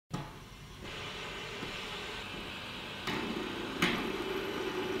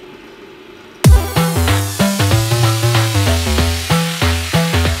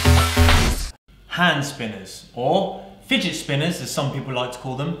hand spinners, or fidget spinners as some people like to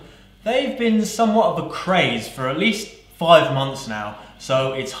call them. They've been somewhat of a craze for at least 5 months now,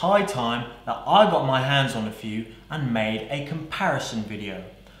 so it's high time that I got my hands on a few and made a comparison video.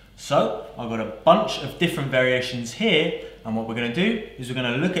 So I've got a bunch of different variations here, and what we're going to do is we're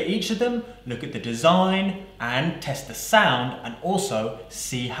going to look at each of them, look at the design and test the sound, and also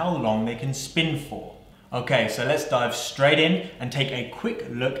see how long they can spin for. Okay, so let's dive straight in and take a quick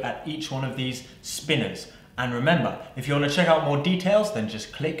look at each one of these spinners. And remember, if you want to check out more details, then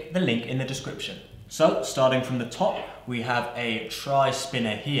just click the link in the description. So starting from the top, we have a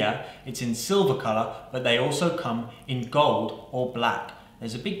tri-spinner here. It's in silver color, but they also come in gold or black.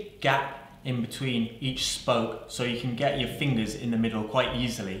 There's a big gap in between each spoke, so you can get your fingers in the middle quite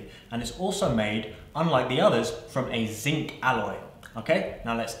easily. And it's also made, unlike the others, from a zinc alloy. Okay,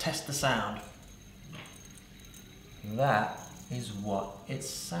 now let's test the sound. That is what it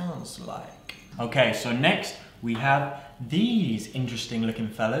sounds like. Okay, so next we have these interesting looking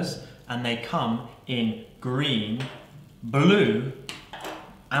fellas, and they come in green, blue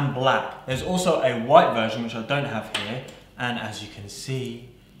and black. There's also a white version which I don't have here, and as you can see,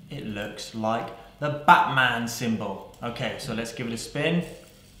 it looks like the Batman symbol. Okay, so let's give it a spin.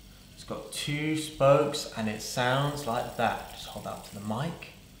 It's got 2 spokes and it sounds like that. Just hold that to the mic.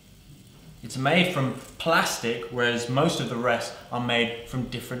 It's made from plastic, whereas most of the rest are made from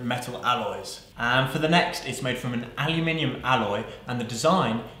different metal alloys. And for the next, it's made from an aluminium alloy, and the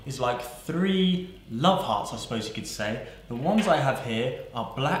design is like 3 love hearts, I suppose you could say. The ones I have here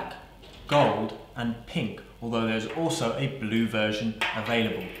are black, gold, and pink, although there's also a blue version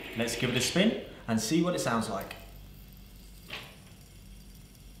available. Let's give it a spin and see what it sounds like.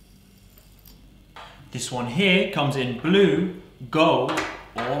 This one here comes in blue, gold,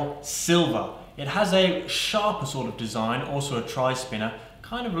 or silver. It has a sharper sort of design, also a tri-spinner.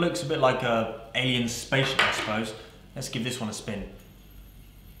 Kind of looks a bit like an alien spaceship, I suppose. Let's give this one a spin.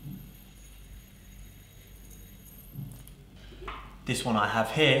 This one I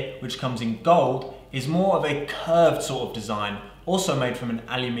have here, which comes in gold, is more of a curved sort of design, also made from an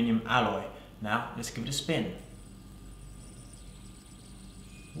aluminium alloy. Now, let's give it a spin.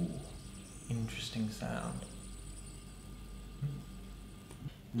 Ooh, interesting sound.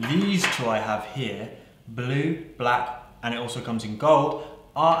 These 2 I have here, blue, black, and it also comes in gold,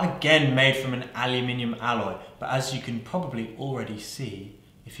 are again made from an aluminium alloy. But as you can probably already see,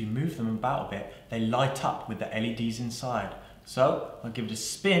 if you move them about a bit, they light up with the LEDs inside. So I'll give it a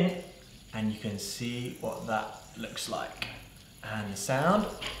spin and you can see what that looks like. And the sound.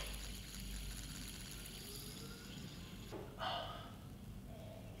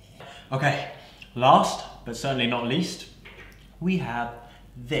 Okay, last but certainly not least, we have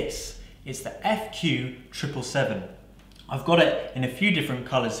this. It's the FQ777. I've got it in a few different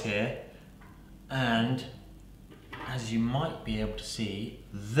colors here, and as you might be able to see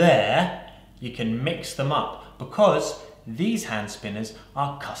there, you can mix them up because these hand spinners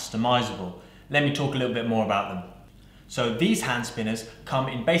are customizable. Let me talk a little bit more about them. So these hand spinners come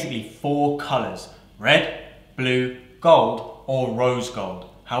in basically 4 colors: red, blue, gold, or rose gold.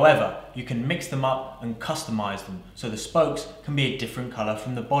 However, you can mix them up and customize them, so the spokes can be a different color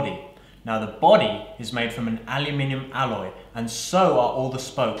from the body. Now the body is made from an aluminium alloy, and so are all the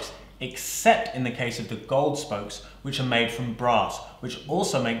spokes, except in the case of the gold spokes, which are made from brass, which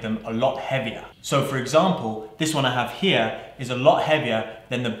also make them a lot heavier. So for example, this one I have here is a lot heavier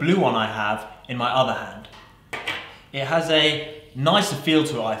than the blue one I have in my other hand. It has a nicer feel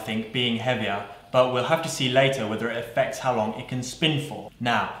to it, I think, being heavier, but we'll have to see later whether it affects how long it can spin for.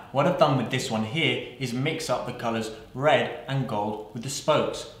 Now, what I've done with this one here is mix up the colors red and gold with the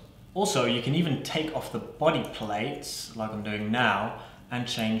spokes. Also, you can even take off the body plates, like I'm doing now, and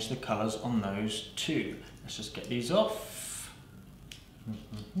change the colors on those too. Let's just get these off.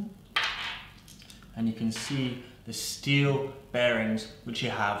 And you can see the steel bearings which you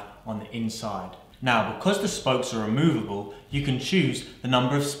have on the inside. Now, because the spokes are removable, you can choose the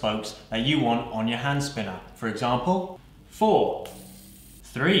number of spokes that you want on your hand spinner. For example, 4,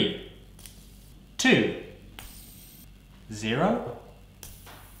 3, 2, 0.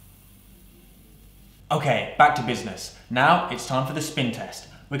 Okay, back to business. Now it's time for the spin test.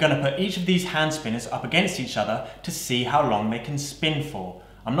 We're going to put each of these hand spinners up against each other to see how long they can spin for.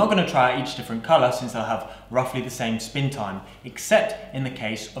 I'm not going to try out each different colour since they'll have roughly the same spin time, except in the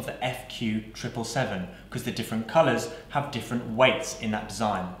case of the FQ777, because the different colours have different weights in that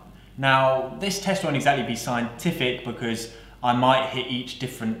design. Now, this test won't exactly be scientific because I might hit each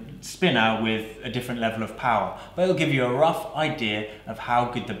different spinner with a different level of power, but it'll give you a rough idea of how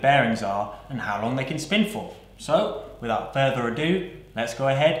good the bearings are and how long they can spin for. So, without further ado, let's go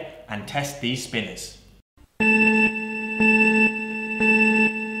ahead and test these spinners.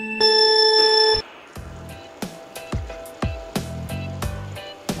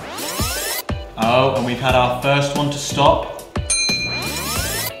 Oh, and we've had our first one to stop.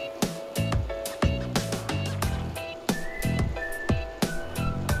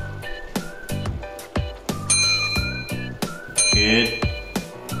 Good.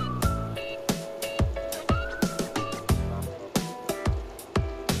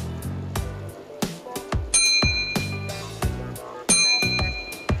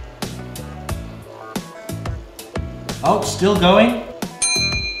 Oh, still going.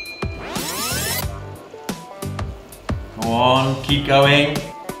 Go on, keep going.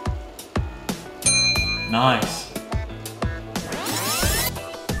 Nice.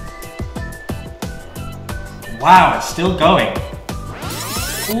 Wow, it's still going.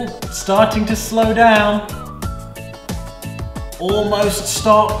 Ooh, starting to slow down. Almost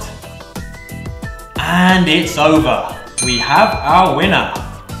stopped. And it's over. We have our winner.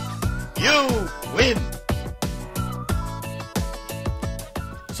 You win.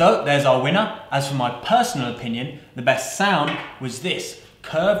 So there's our winner. As for my personal opinion, the best sound was this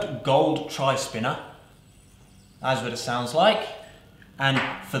curved gold tri-spinner. That's what it sounds like. And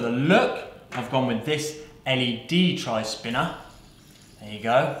for the look, I've gone with this LED tri-spinner. There you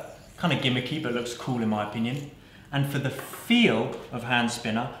go. Kind of gimmicky, but looks cool in my opinion. And for the feel of hand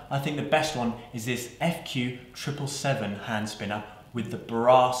spinner, I think the best one is this FQ777 hand spinner with the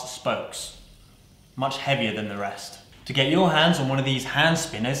brass spokes. Much heavier than the rest. To get your hands on one of these hand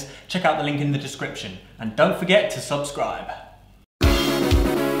spinners, check out the link in the description. And don't forget to subscribe.